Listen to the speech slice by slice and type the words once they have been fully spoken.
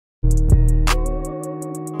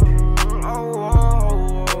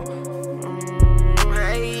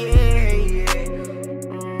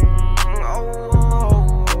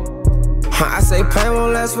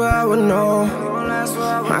last forever, no.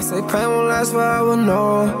 I say pain won't last forever,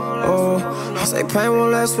 no. Oh, I say pain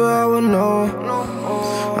won't last forever,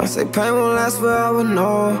 no. I say pain won't last forever,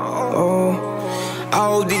 no. Oh. I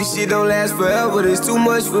hope this shit don't last forever, it's too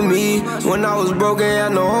much for me. When I was broke, I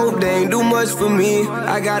had no hope, they ain't do much for me.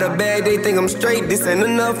 I got a bag, they think I'm straight, this ain't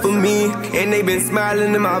enough for me. And they been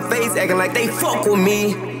smiling in my face, acting like they fuck with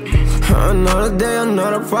me. Another day,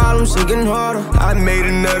 another problem, shit getting harder. I made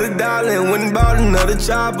another dollar and went and bought another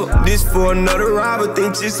chopper. This for another robber,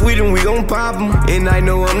 think shit sweet and we gon' pop 'em. And I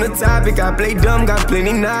know I'm the topic, I play dumb, got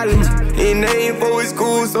plenty knowledge. And they ain't for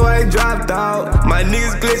school, so I dropped out. My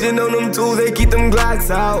niggas glitching on them tools, they keep them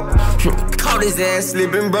Glocks out. Caught his ass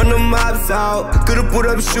slipping, run the mops out. Could've put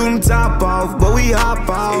up shooting top off, but we hop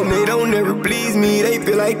out. And they don't ever please me, they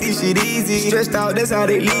feel like this shit easy. Stressed out, that's how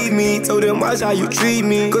they leave me. Told them watch how you treat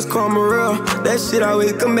me, cause karma real, that shit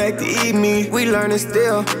always come back to eat me. We learning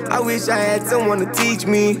still, I wish I had someone to teach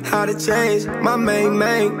me how to change. My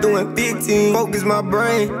main doing 15, focus my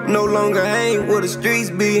brain, no longer hang where the streets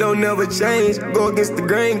be. Don't never change, go against the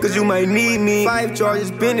grain cause you might need me. 5 charges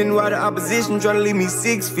pending while the opposition tryna leave me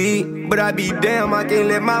 6 feet. But I be damn, I can't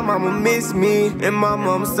let my mama miss me. And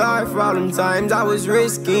mama, I'm sorry for all them times I was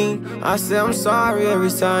risking. I say I'm sorry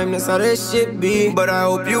every time, that's how that shit be. But I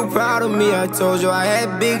hope you proud of me, I told you I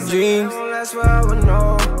had big dreams. Last forever,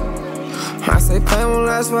 no. I say pain won't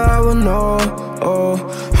last forever, no. Oh,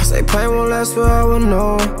 I say pain won't last forever,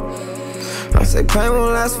 no. I say pain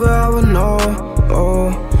won't last forever, no.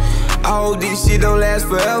 Oh. I hope this shit don't last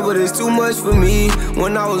forever, it's too much for me.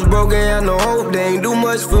 When I was broke, I had no hope, they ain't do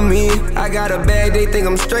much for me. I got a bag, they think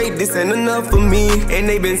I'm straight, this ain't enough for me. And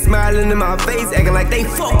they been smiling in my face, acting like they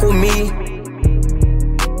fuck with me.